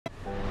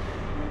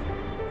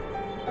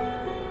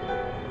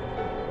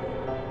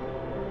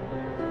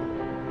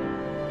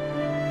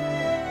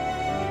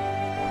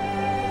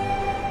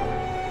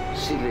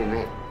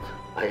Lynette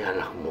ay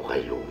anak mo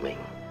kay Lumeng.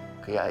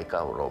 Kaya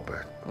ikaw,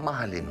 Robert,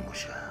 mahalin mo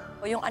siya.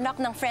 O yung anak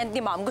ng friend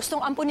ni Ma'am,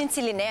 gustong ampunin si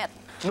Lynette.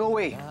 No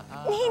way.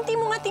 Hindi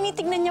mo nga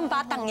tinitignan niyang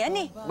batang yan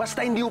eh.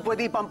 Basta hindi mo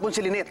pwede ipampun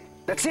si Lynette.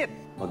 That's it.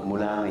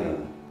 Magmula ngayon,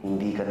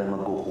 hindi ka na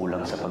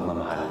magkukulang sa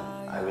pagmamahal.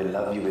 I will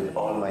love you with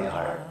all my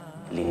heart.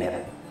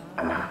 Lynette,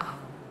 anak.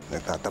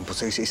 Nagtatampo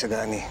sa'yo si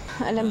Isagani.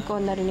 Alam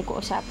ko, narinig ko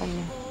usapan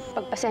niyo.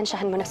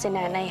 Pagpasensyahan mo na si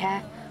nanay,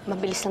 ha?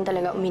 Mabilis lang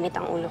talaga uminit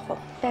ang ulo ko.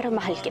 Pero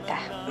mahal kita.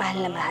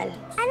 Mahal na mahal.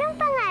 Anong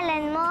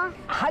pangalan mo?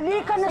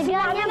 Halika na Sige,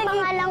 ang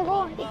pangalan ko.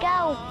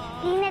 Ikaw.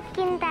 Lynette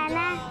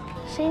Quintana.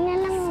 Sa'yo na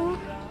lang mo.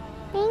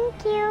 Thank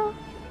you.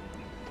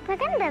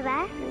 Maganda ba?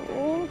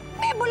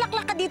 May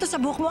bulaklak ka dito sa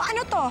buhok mo.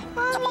 Ano to?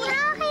 Mami,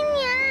 akin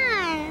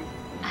yan.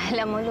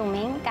 Alam mo,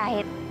 Lumeng,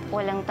 kahit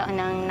walang taon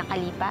nang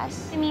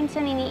nakalipas,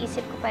 minsan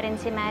iniisip ko pa rin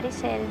si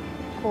Maricel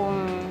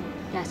kung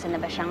nasa na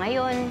ba siya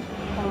ngayon,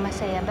 kung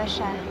masaya ba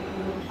siya.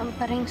 Ang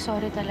paring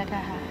sorry talaga,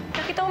 ha?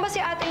 Nakita mo ba si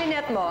Ate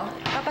Lynette mo?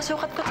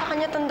 Papasukat ko sa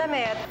kanya tong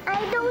damit.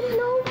 I don't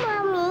know,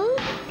 Mommy.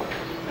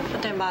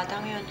 Ito yung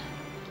batang yun.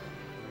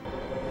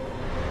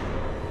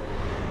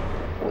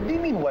 What do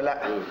you mean, wala?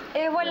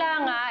 Eh, wala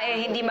nga.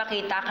 Eh, hindi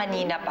makita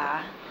kanina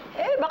pa.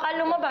 Eh, baka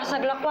lumabas,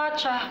 naglakwat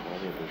siya.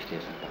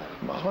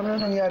 Baka na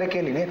nangyari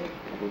kay Lynette?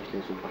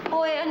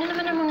 O, eh, ano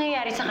naman ang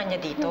mangyayari sa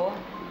kanya dito?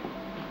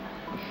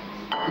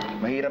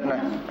 Mahirap na.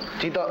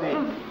 Chito,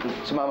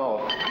 sumama ko.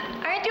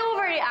 Aren't you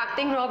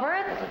overreacting,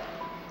 Robert?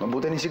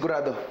 Mabuti ni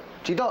sigurado.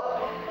 Chito!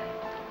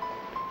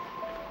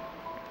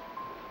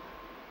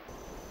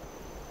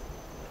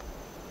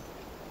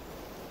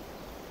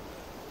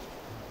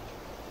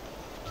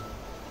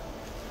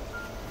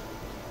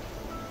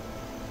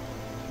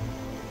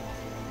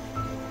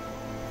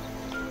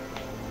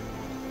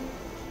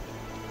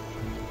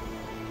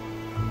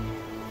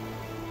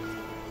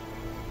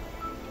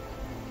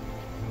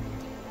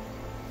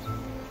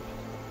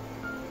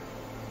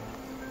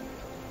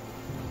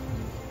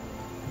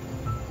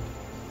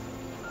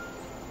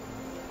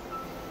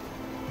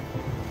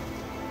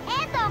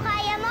 Eto,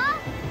 kaya mo?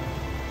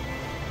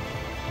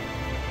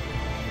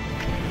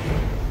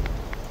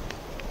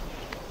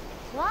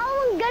 Wow,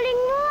 ang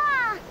galing mo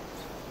ah!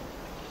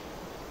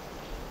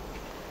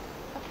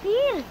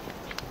 Apil!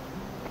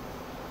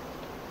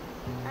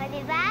 O,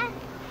 diba?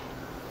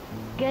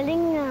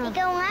 Galing nga.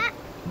 Ikaw nga?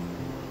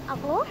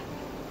 Ako?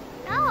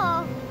 Oo.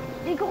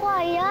 Di ko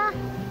kaya.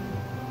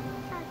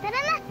 Tara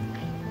na!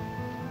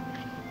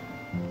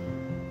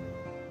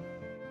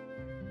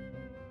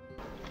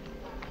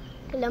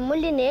 Alam mo,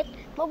 Lynette,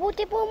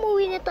 mabuti po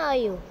umuwi na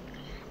tayo.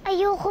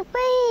 Ayoko pa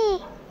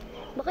eh.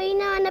 Baka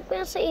hinahanap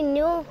ka na sa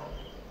inyo.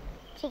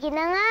 Sige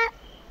na nga.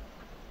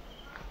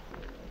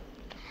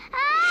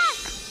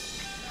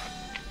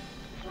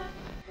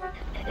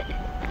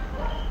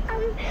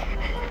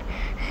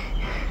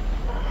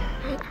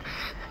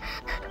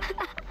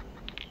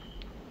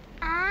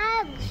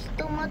 Ah!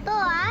 Gusto mo to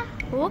ah?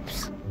 Oops!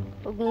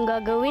 Huwag mong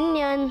gagawin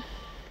yan.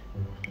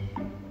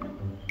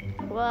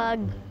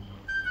 Huwag.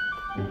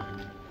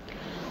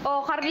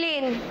 Oh,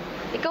 Carlin,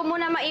 ikaw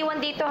muna maiwan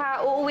dito,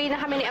 ha? Uuwi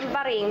na kami ni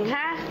Amparing,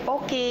 ha?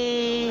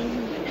 Okay.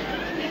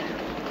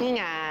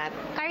 Ingat.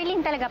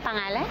 Carlin talaga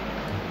pangalan?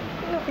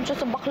 Naku, Diyos,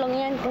 sa baklang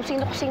yan. Kung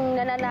sino kasing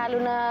nananalo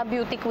na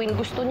beauty queen,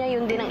 gusto niya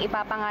yun din ang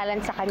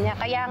ipapangalan sa kanya.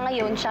 Kaya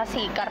ngayon, siya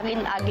si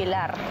Carlin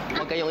Aguilar.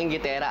 Huwag kayong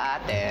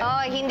inggitera, ate.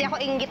 Oh, hindi ako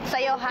inggit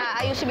sa'yo,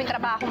 ha? Ayusin mo yung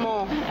trabaho mo.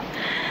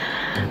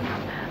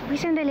 Uy,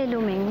 sandali,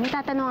 Lumeng. May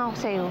tatanong ako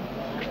sa'yo.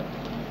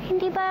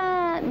 Hindi ba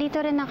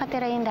dito rin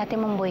nakatira yung dati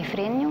mong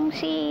boyfriend, yung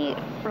si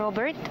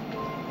Robert?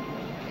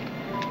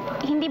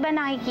 Hindi ba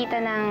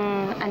nakikita ng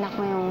anak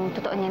mo yung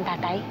totoo niyang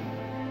tatay?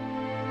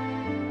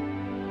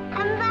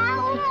 Ang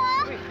baho mo!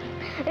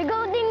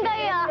 Ikaw din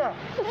kaya?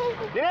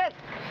 Lynette!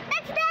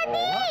 That's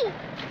Daddy!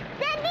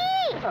 Daddy!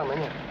 Tama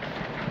niya.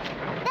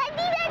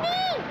 Daddy!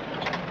 Daddy!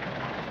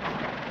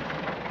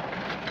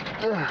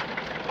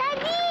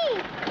 Daddy!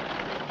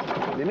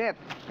 Lynette!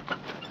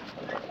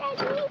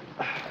 Daddy!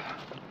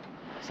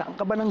 Saan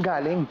ka ba nang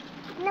galing?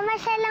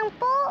 Namasyal lang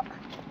po.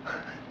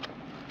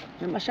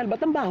 Namasyal,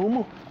 ba't ang baho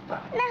mo?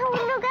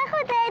 Nahulog ako,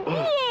 Daddy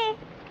eh.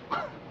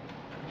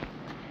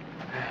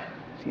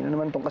 Sino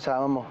naman tong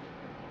kasama mo?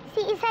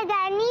 Si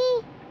Isagani.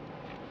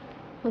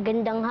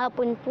 Magandang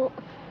hapon po.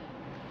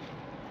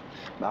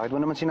 Bakit mo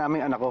naman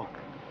sinaming anak ko?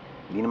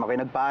 Hindi naman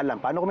kayo nagpaalam.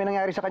 Paano kung may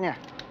nangyari sa kanya?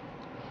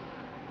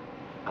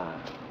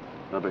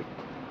 Robert.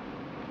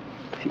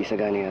 Si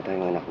Isagani yata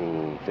yung anak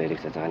ni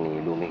Felix at saka ni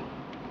Lumeng.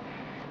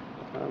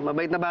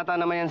 Mabait na bata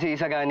naman yan si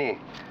Isagani.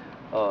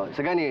 Oh,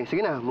 Isagani,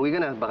 sige na, umuwi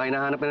ka na. Baka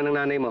hinahanap ka na ng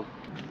nanay mo.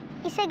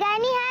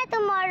 Isagani ha,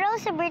 tomorrow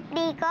sa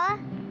birthday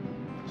ko.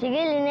 Sige,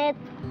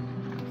 Lynette.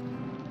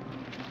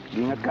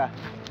 Ingat ka.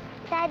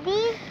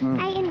 Daddy,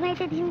 I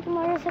invited him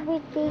tomorrow sa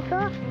birthday ko.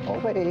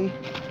 Okay.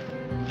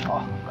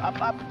 Oh,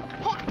 up.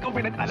 Kung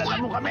pinag-alala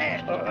mo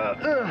kami.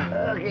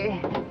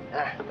 Okay.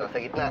 Ito sa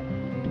gitna.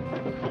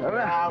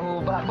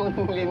 Baho,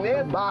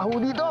 Lynette. Baho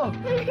dito.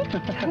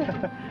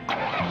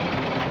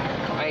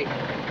 Okay.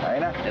 Kaya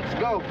na. Let's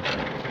go.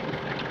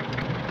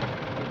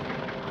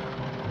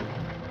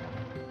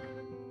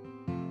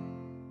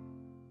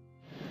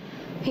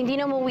 Hindi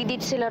na umuwi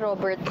dito sila,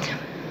 Robert.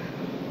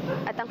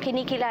 At ang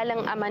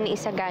kinikilalang ama ni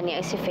Isagani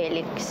ay si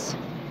Felix.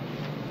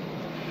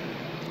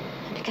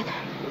 Halika na.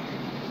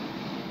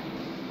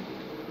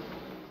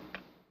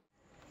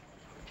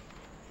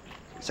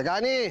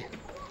 Isagani!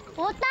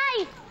 Utay!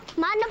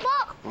 Mana po!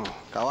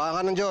 Kawa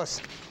ka ng Diyos.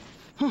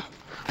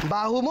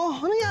 Baho mo?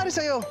 Anong nangyari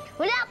sa'yo?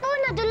 Wala po,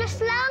 nadulas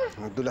lang.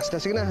 Nadulas na.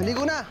 Sige na,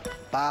 haligo na.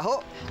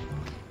 Baho.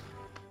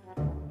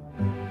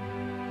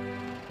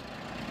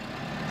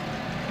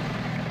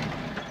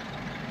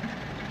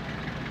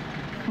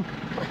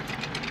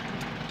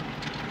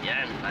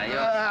 Yan, tayo.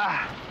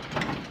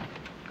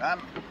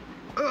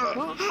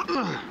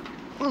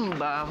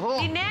 Baho.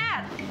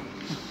 Lynette!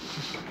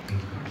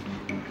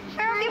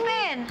 Where have you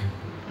been?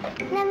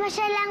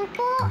 Namasya lang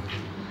po.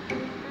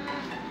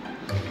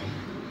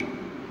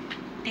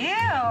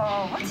 Ew!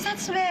 What's that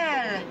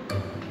smell?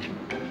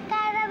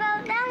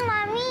 Carabao Dang,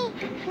 Mami.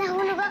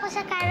 Nahulog ako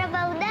sa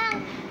Carabao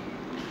Dang.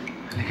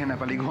 Halika na,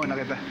 paliguan na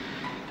kita.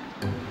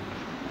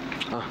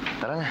 Oh,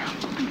 tara na.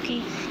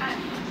 Okay.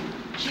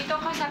 Chito,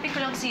 kausapin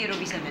ko lang si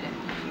Ruby sandali.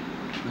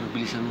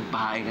 Bilisan mo,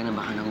 pahain ka na.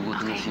 Baka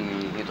nagugutom na si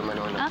Tito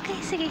Manolo. Okay,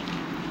 sige.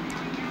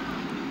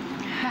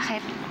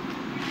 Bakit?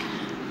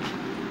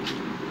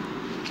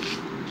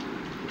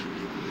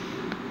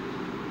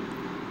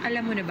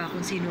 Alam mo na ba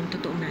kung sino ang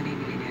totoong nanay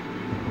ni Lynette?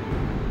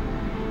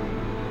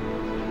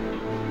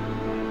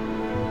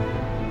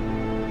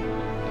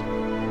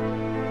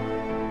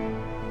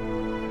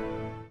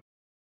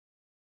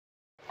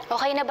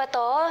 Okay na ba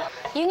to?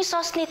 Yung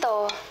sauce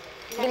nito,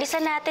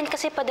 bilisan natin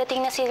kasi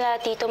padating na sila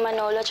Tito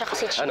Manolo at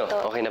si Chito. Ano,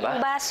 okay na ba?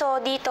 Yung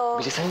baso dito,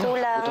 Bilisan mo.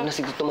 kulang. Gutom na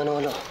si Tito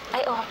Manolo.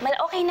 Ay,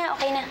 okay na,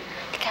 okay na.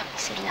 Teka,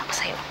 sabihin ako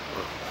sa'yo.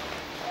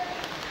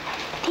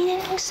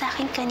 Tinanong sa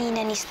akin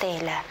kanina ni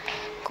Stella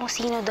kung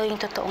sino daw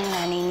yung totoong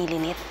nanay ni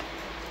Lynette.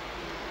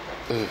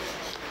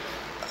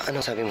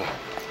 Anong sabi mo?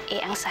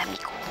 Ang sabi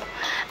ko,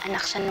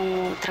 anak siya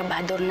nung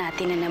trabador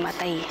natin na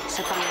namatay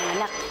sa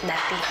panganganak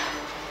dati.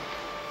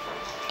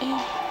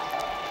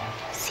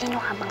 Sino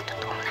ka bang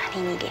totoong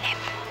nanay ni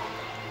Lynette?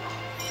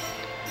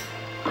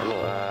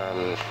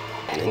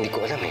 Hindi ko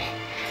alam eh.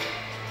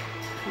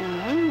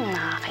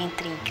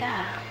 Nakaka-intriga.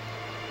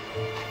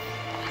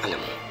 Alam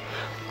mo,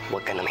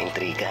 huwag ka na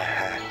maintriga,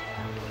 ha?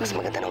 Mas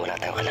maganda na wala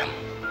tayong alam.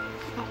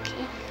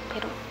 Okay,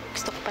 pero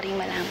gusto ko pa rin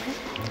malaman.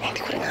 Hindi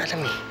ko rin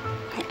alam eh.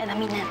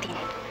 Alamin natin.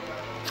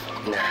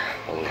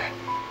 Huwag na.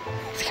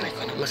 Sige na,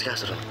 ikaw na. Mas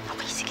kaso ron.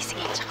 Okay,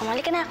 sige. Tsaka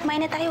mali ka na,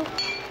 kumain na tayo.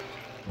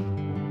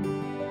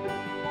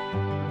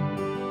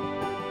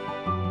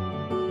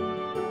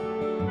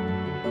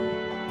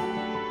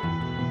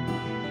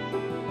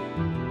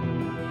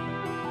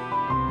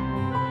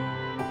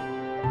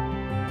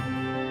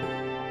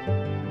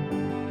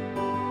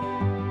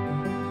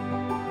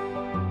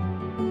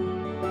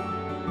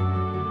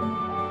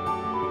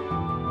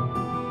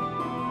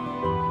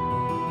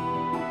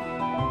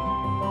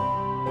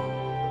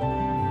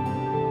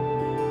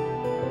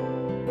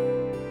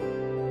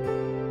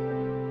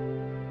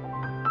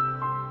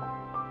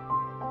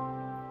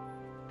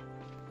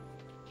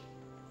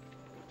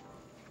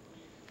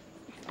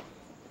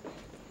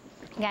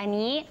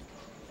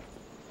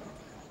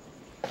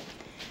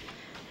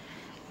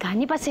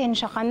 Gani,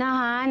 pasensya ka na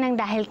ha, nang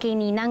dahil kay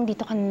Ninang,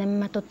 dito ka na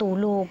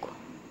matutulog.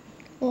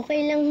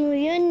 Okay lang ho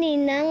yun,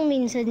 Ninang.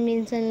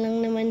 Minsan-minsan lang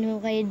naman ho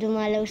kayo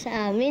dumalaw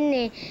sa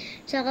amin eh.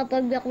 Sa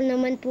kapag ako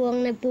naman po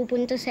ang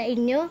nagpupunta sa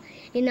inyo,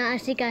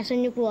 inaasikaso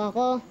niyo po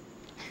ako.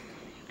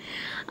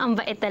 Ang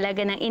bait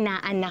talaga ng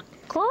inaanak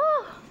ko.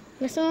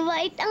 Mas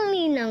mabait ang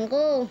Ninang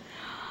ko.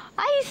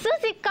 Ay,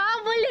 sus,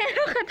 ikaw,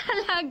 bolero ka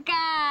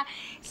talaga.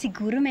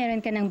 Siguro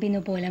meron ka ng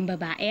binubolang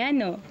babae,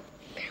 ano?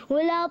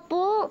 Wala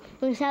po.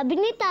 Ang sabi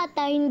ni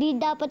Tata, hindi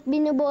dapat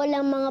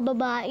binubola ang mga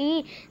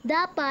babae.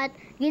 Dapat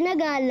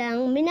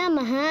ginagalang,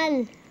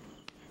 minamahal.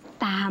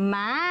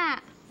 Tama.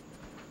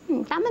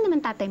 Tama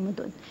naman tatay mo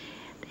dun.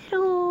 Pero,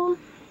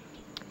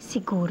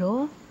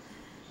 siguro,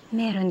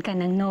 meron ka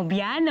ng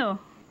nobya, no?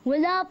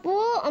 Wala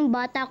po. Ang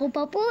bata ko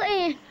pa po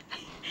eh.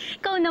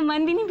 Ikaw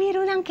naman,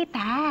 binibiro lang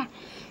kita.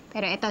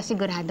 Pero ito,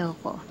 sigurado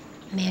ko,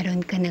 meron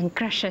ka ng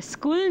crush sa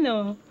school,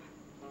 no?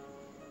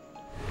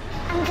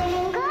 Ang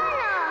galing ko,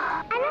 no?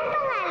 Anong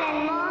pangalan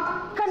mo?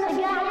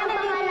 Sabi ko ang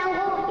pangalan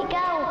ko,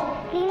 ikaw.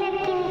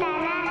 Lynette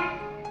Quintana.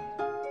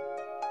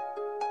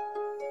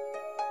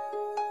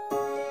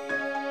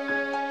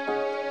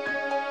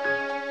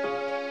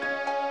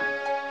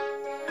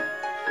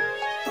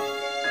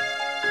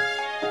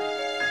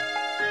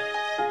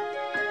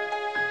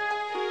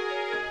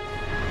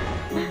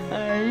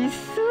 Ay,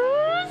 sus!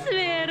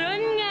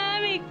 Meron nga!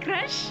 May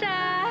crush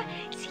siya!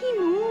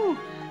 Sino?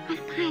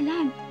 Ano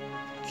pangalan?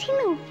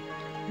 Sino?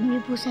 Hindi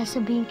po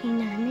sasabihin kay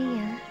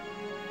nanay, ah.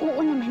 Oo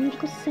naman, hindi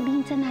ko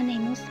sasabihin sa nanay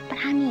mo.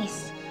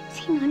 Promise.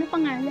 Sino? Ano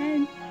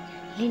pangalan?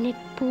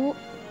 Lynette po.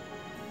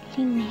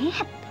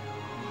 Lynette?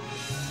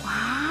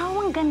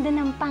 Wow! Ang ganda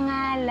ng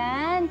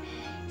pangalan!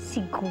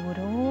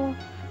 Siguro,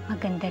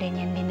 maganda rin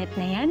yan, Lynette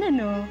na yan,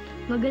 ano?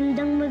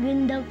 Magandang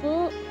maganda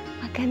po.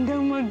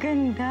 Magandang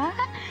maganda?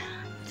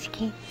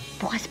 Sige,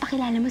 bukas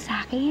pakilala mo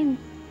sa akin.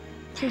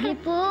 Sige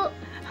po.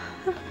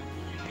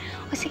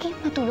 O sige,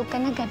 matulog ka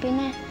na. Gabi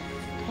na.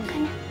 Tulog ka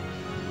na.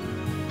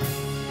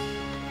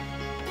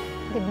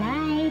 Good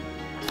night.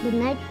 Good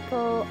night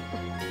po.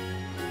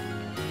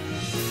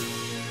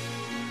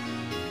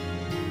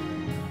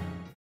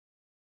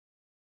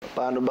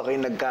 Paano ba kayo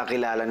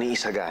nagkakilala ni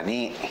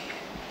Isagani?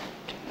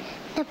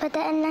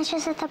 Napadaan lang siya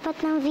sa tapat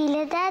ng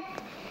villa, Dad.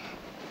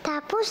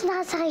 Tapos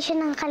nakasakay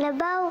siya ng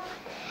kalabaw.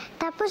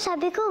 Tapos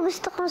sabi ko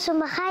gusto kong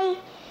sumakay.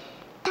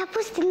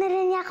 Tapos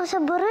dinala niya ako sa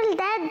burol,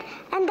 Dad.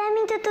 Ang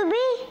daming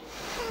tutubi.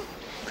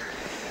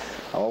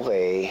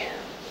 Okay.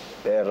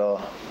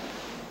 Pero,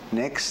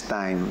 next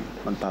time,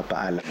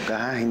 magpapaalam ka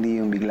ha? Hindi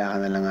yung bigla ka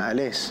na lang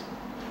aalis.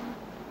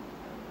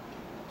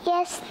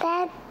 Yes,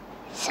 Dad.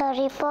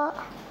 Sorry po.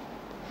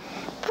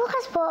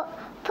 Bukas po,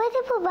 pwede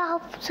po ba ako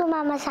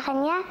sumama sa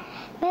kanya?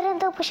 Meron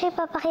daw po siya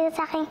ipapakita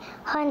sa aking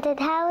haunted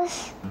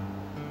house.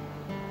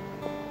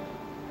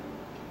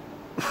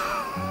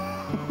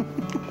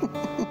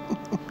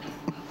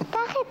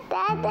 Bakit,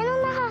 Dad?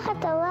 Anong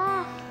nakakatawa?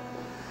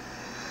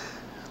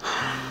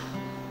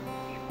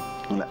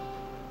 Wala.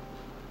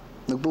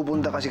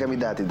 Nagpupunta kasi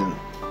kami dati dun.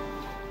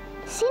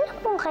 Sino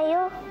pong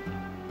kayo?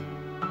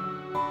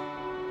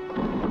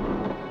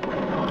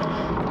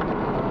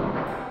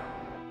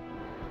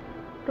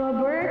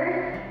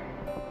 Robert?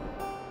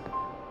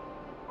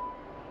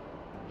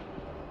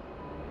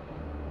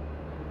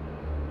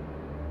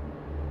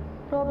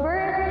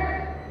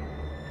 Robert?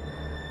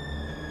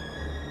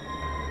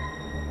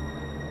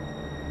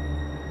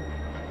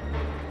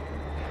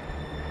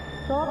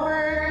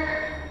 Robert?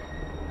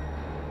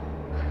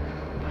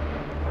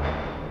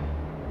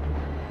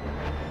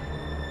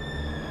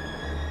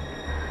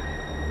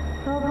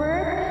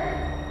 Robert?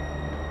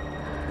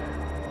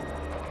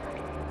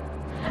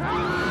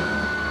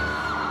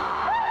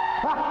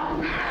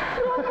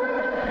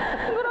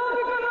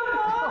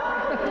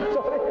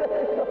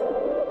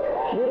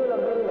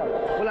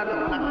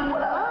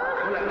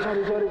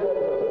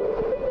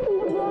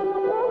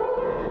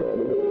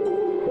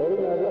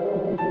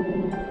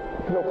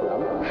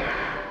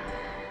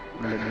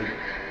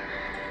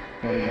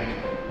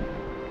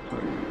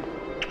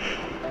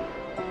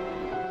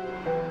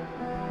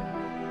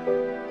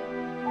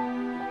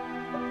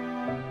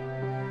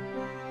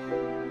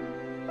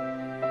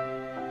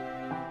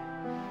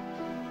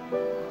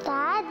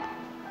 Dad?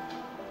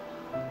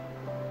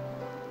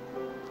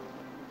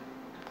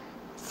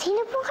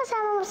 Sino pong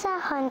kasama mo sa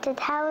haunted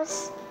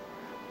house?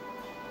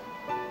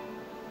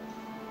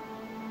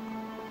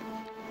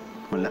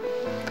 Wala.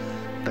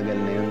 Tagal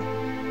na yun.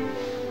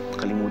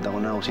 Kalimutan ko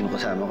na kung sino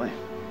kasama ko eh.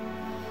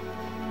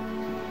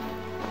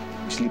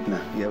 Sleep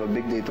na. You have a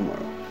big day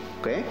tomorrow.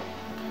 Okay?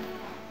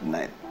 Good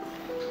night.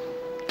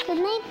 Good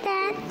night,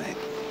 Dad. Good night.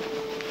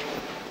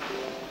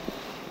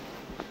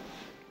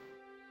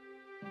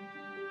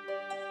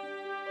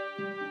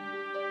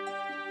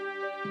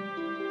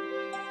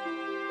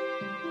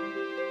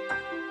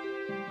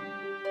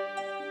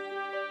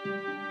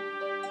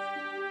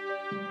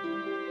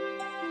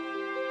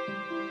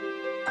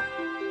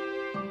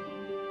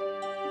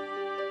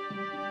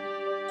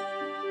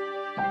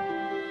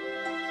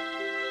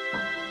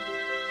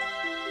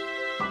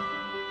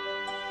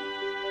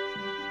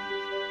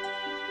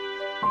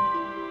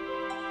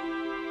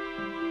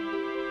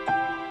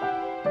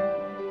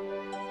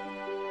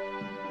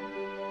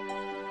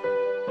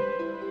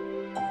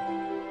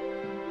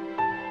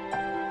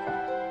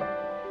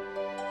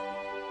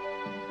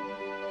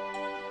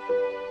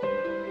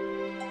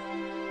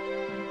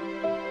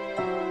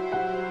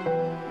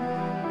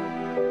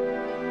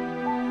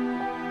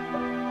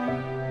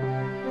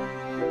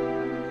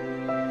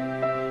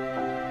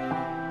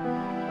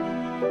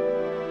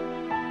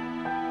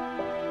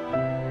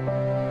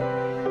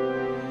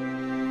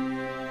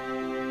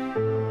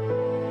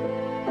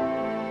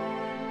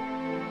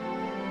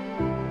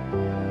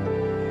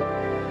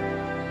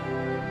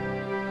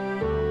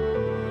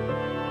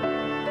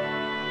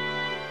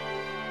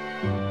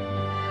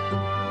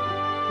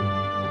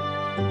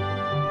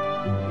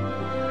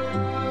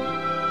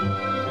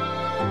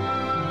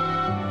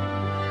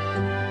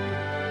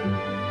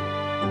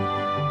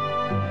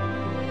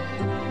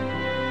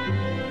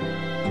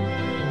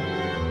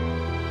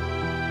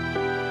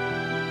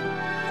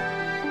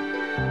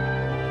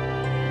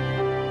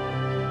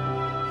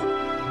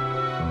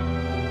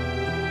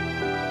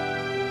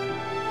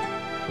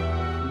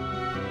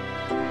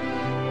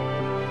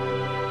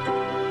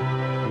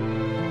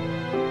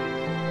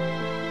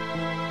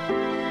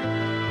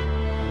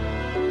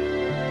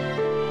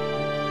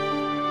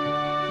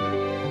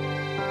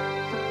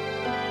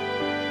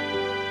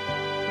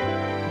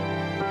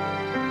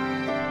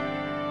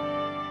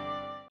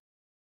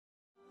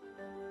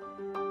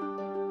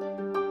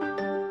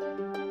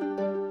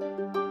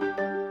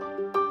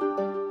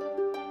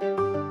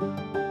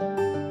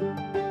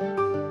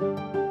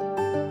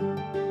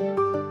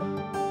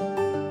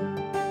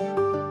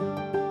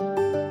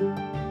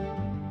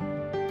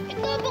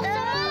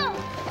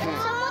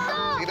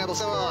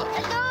 Buksan mo.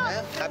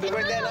 Happy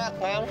birthday, anak,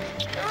 ma'am.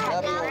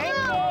 Happy birthday.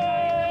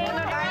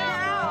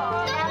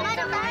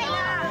 Salamat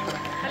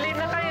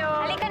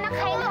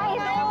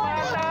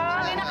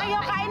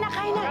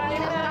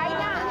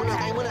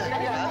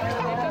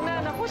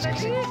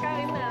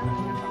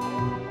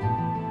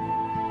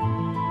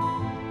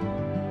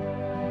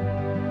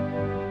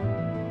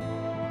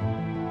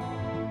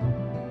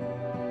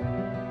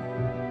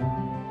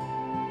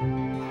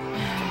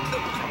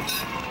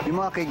Yung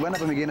mga cake ba na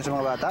pamigay na sa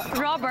mga bata?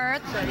 Robert,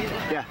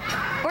 Yeah.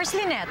 where's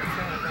Lynette?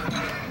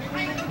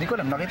 Hindi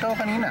ko alam. Nakita ko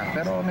kanina.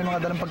 Pero may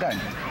mga dalang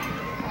pagkain.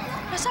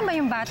 Nasaan ba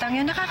yung batang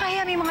yun?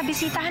 Nakakahiya, may mga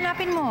bisita.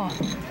 Hanapin mo.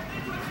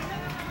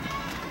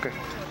 Okay.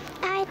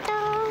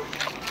 Ito.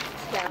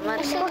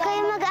 Huwag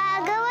kayong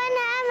mag-aagawan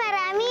ha.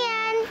 Marami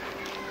yan.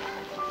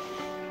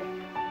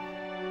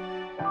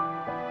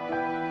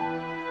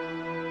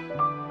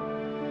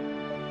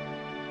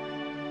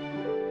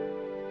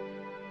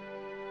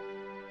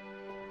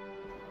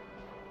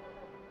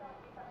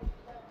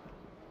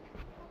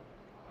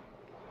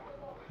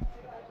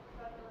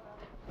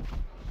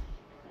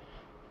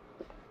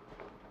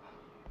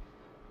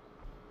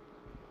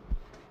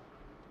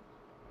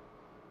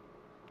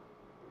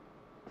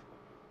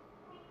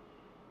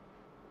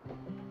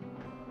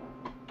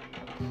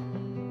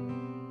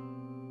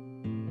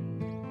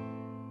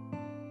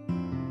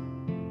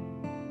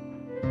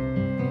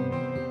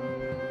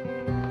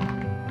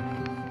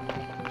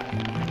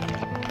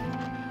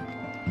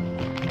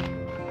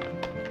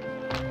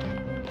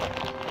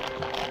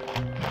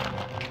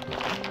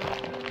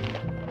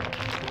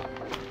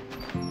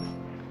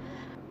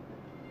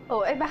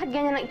 Oh, eh bakit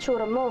ganyan ang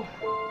itsura mo?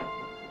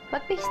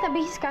 Ba't bihis na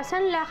bihis ka?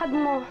 Saan lakad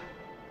mo?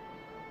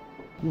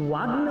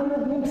 Huwag na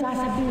huwag mong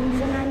sasabihin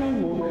sa nanay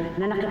mo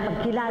na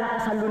nakipagkilala ka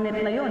sa Lynette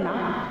na yon,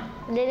 ha?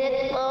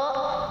 Lynette po.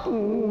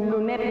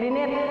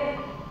 Lynette.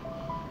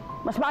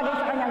 Mas bagay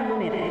sa kanya ang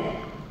Lynette.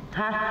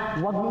 Ha?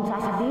 Huwag mong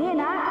sasabihin,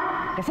 ha?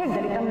 Kasi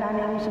galit ang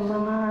nanay mo sa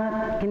mga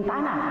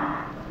Quintana.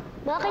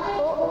 Bakit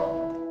po?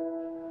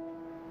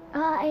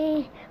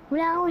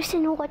 Wala akong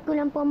sinukat ko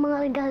lang po ang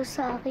mga regalo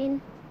sa akin.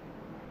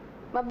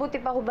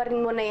 Mabuti pa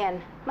hubarin mo na yan.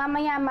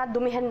 Mamaya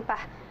madumihan pa.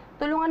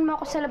 Tulungan mo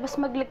ako sa labas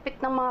magligpit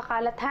ng mga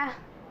kalat, ha?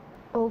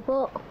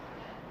 Opo.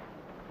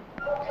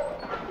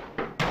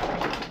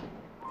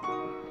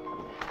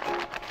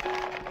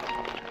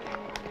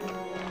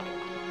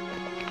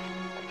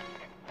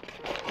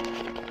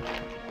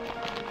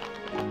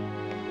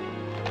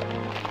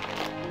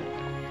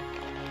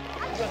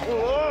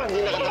 Hindi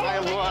na kita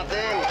kayang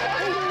buhatin.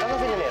 Ano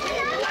si Lynette?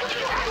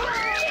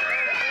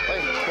 Uy,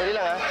 dali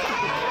lang, ha?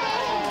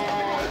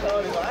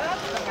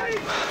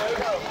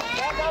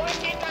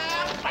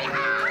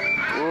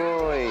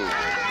 Uy,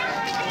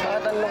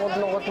 bakit ang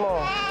lungkot-lungkot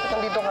mo? Ba't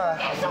nandito ka?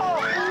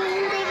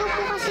 Hinihintay ko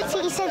po kasi si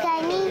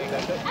Isagani.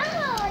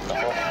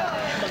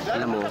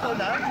 Alam mo,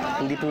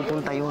 hindi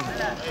pupunta yun.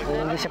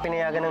 Kung hindi siya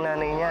pinayagan ng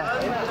nanay niya.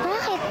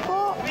 Bakit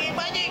po?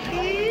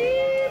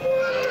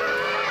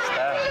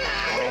 Basta,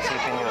 may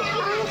isipin yun.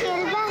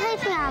 Uncle,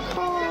 bakit nga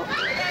po?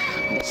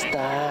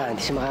 Basta,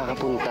 hindi siya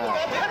makakapunta.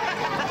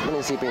 Ano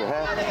isipin,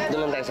 ha?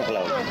 Doon lang tayo sa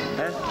clown.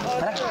 Ha?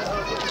 Ha?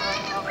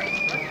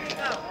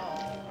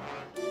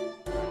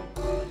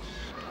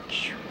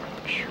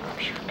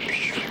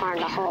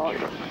 Marlahol.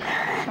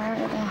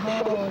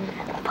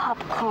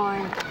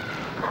 Popcorn.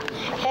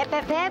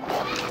 Hep.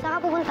 Saan ka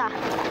pupunta?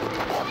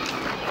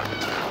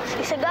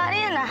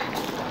 Isagani yan ah.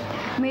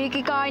 May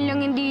kikain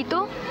lang yun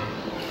dito?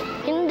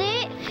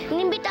 Hindi.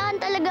 Inimbitahan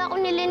talaga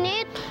ako ni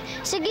Lynette.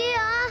 Sige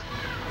ah.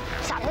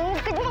 Sabi mo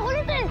ka di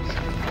makulitin.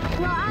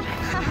 Ano ah?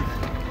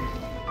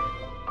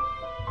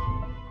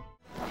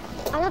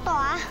 Ano to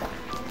ah?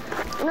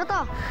 Ano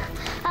to?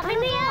 Akin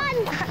na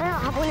yan! Ano,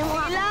 habulin mo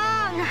nga.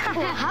 Ilang!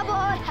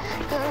 Habol!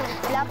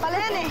 Wala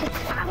pala yan eh.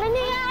 Akin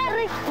na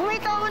yan!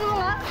 Umitawan mo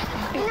nga.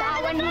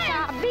 Bitawan mo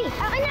sabi.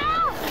 Akin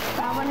na!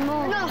 Bitawan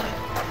mo. Ano?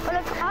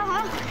 Wala ka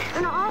ha?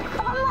 Ano ah?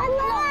 Pakamaan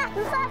mo nga!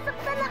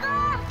 Nasasaktan na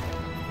ka!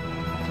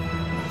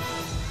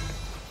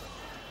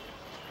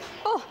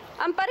 Oh,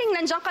 Amparing,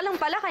 nandiyan ka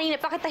lang pala. Kanina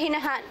pa kita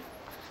hinahan.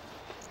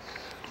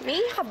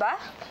 Umiiyak ka ba?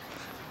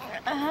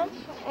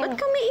 Ba't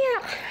ka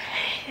umiiyak?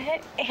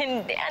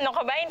 Hindi. Ano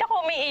ka ba? Hindi ako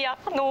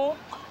umiiyak, no?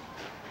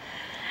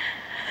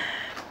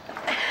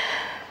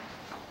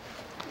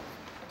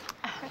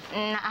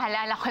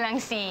 Naalala ko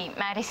lang si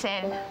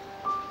Maricel.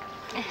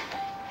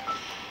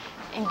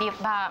 Hindi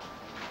ba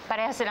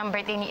pareho silang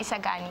birthday ni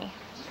Isagani?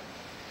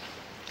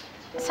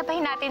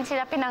 Sabay natin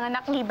sila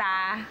pinanganak, di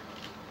ba?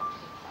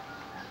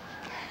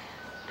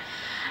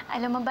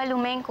 Alam mo ba,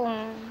 Lumeng, kung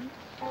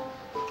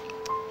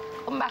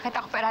bakit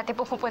ako parati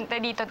pupunta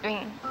dito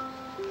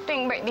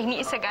tuwing birthday ni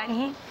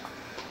Isagani?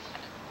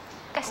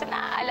 Kasi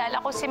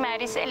naaalala ko si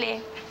Maricel eh.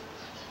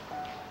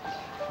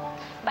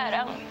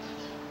 Parang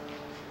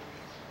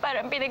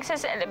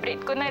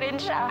pinagsa-celebrate ko na rin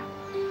siya.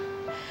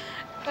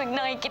 Tuwing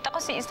nakikita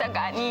ko si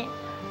Isagani,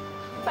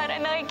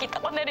 parang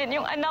nakikita ko na rin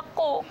yung anak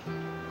ko.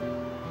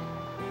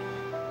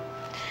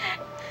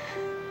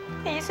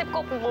 Naisip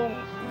ko kung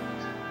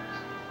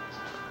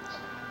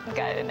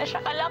gaano na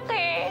siya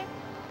kalaki.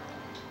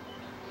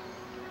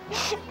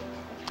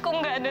 Kung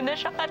gaano na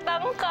siya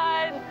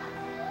katangkad,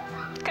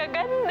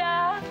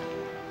 kaganda.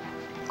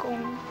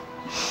 Kung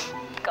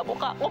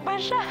kamukha ko ba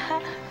siya.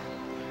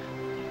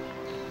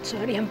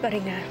 Sorry,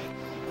 Amparing ah.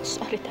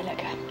 Sorry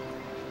talaga.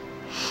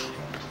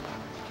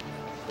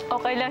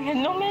 Okay lang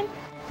yan, Lumen.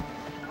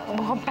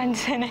 Huwag mo kang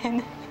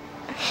pansinin.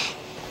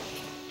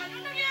 Ano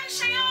nangyari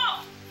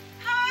sa'yo?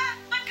 Ha?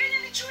 Ba't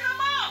ganyan itsura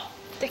mo?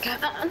 Teka,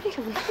 ano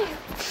yun?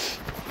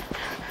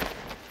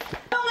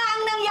 Ano nga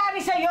ang nangyari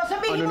sa'yo?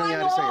 Sabihin mo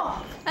ano?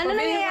 Ano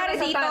nangyayari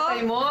dito?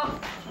 Tatay mo?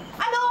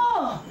 Ano?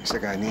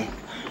 Isagani,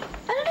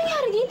 Ano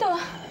nangyari dito?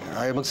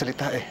 ayaw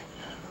magsalita eh.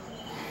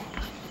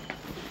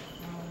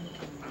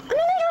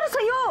 Ano nangyari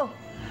sa'yo?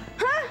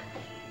 Ha?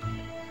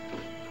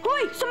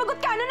 Hoy, sumagot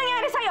ka! Ano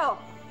nangyari sa'yo?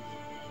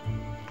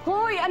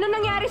 Hoy, ano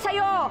nangyari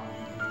sa'yo?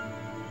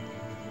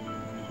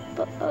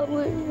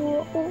 Paawal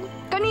mo ako.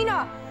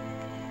 Kanina?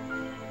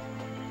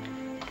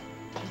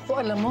 O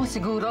alam mo,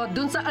 siguro,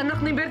 dun sa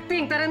anak ni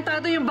Berting,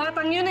 tarantado yung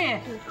batang yun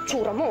eh.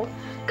 Tsura mo.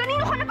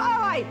 Kanino ka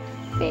nag-aaway?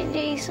 Kay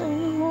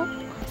Jason mo.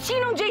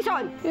 Sinong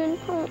Jason? Yun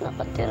ang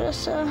nakatira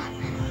sa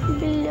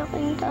Villa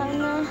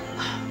Quintana.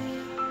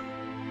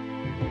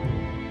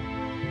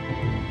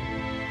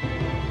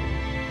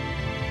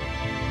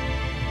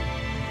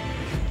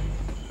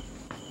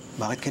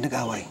 Bakit kayo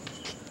nag-away?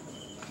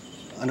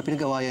 Ano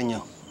pinag-awayan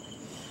niyo?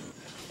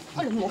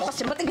 Alam mo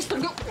kasi matigas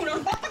talaga yung ulo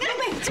ng bata ka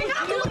namin!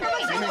 Sinabi mo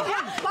naman sa'yo!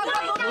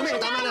 Lumeng,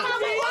 tama na!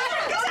 Tama na!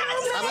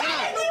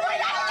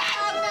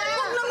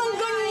 Huwag naman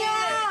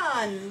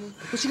ganyan!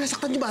 Kung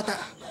sinasaktan niyo bata?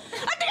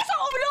 Ang tigas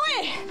ang ulo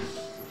eh!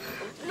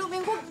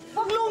 Luming,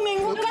 huwag luming,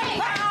 huwag ka!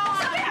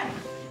 Buksan mo yan!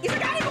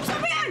 Isagani, buksan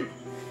mo yan!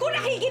 Kung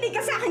nakikinig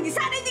ka sa akin, di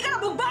sana hindi ka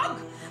nabugbog!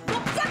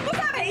 Buksan mo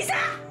sabi,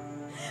 isa!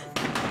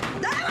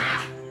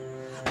 Dalawa!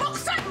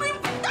 Buksan mo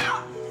yung pinto!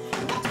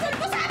 Buksan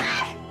mo sabi!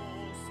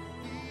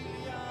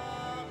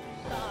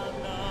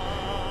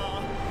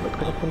 Ba't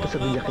ka napunta sa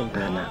Villa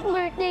Quintana?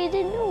 Birthday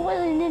din ng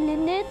wala ni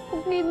Lynette.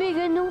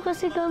 Magbibigan nung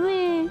kasi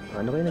kami.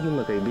 Ano kayo naging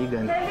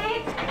magkaibigan?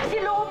 Dalit! Si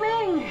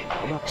Lumeng!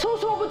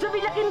 Susugod sa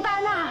Villa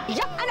Quintana!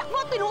 Yak, anak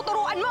mo,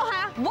 tinuturuan mo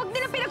ha! Huwag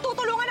nila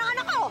pinagtutulungan ang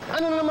anak ko!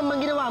 Ano na naman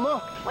bang ginawa mo?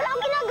 Wala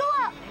akong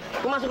ginagawa!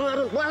 Pumasok ka nga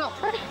ron! Pumasok!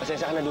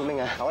 Pasensya ka na, Lumeng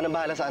ha. Ako nang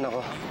bahala sa anak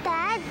ko.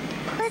 Dad,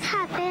 what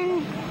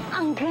happened?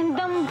 Ang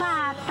gandang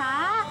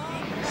bata!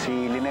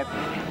 Si Lynette,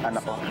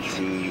 anak ko.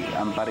 Si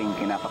Amparing,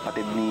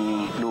 kinakapatid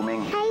ni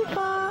Lumeng. Hi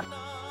po.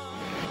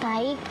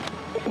 Tay,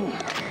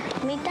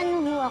 may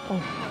tanong ho ako.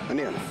 Ano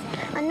yan?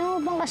 Ano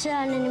bang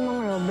kasalanan ni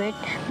Mang Robert?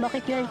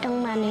 Bakit galit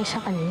ang nanay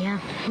sa kanya?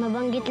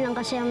 Mabanggit lang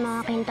kasi ang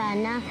mga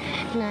Quintana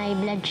na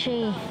i-blood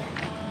siya eh.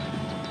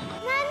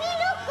 Mami,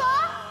 look ko!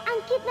 Ang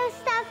cute ng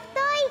stuffed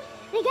toy!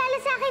 Regalo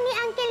sa akin ni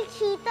Uncle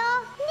Chito.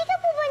 Hindi ka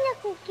po ba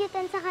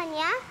nakukyutan sa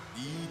kanya?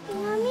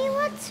 Mami,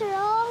 what's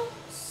wrong?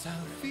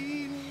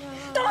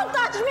 Don't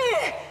touch me!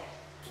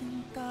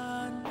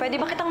 Pwede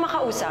ba kitang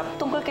makausap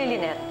tungkol kay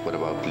Lynette? What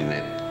about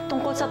Lynette?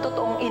 Tungkol sa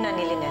totoong ina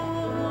ni Lynette.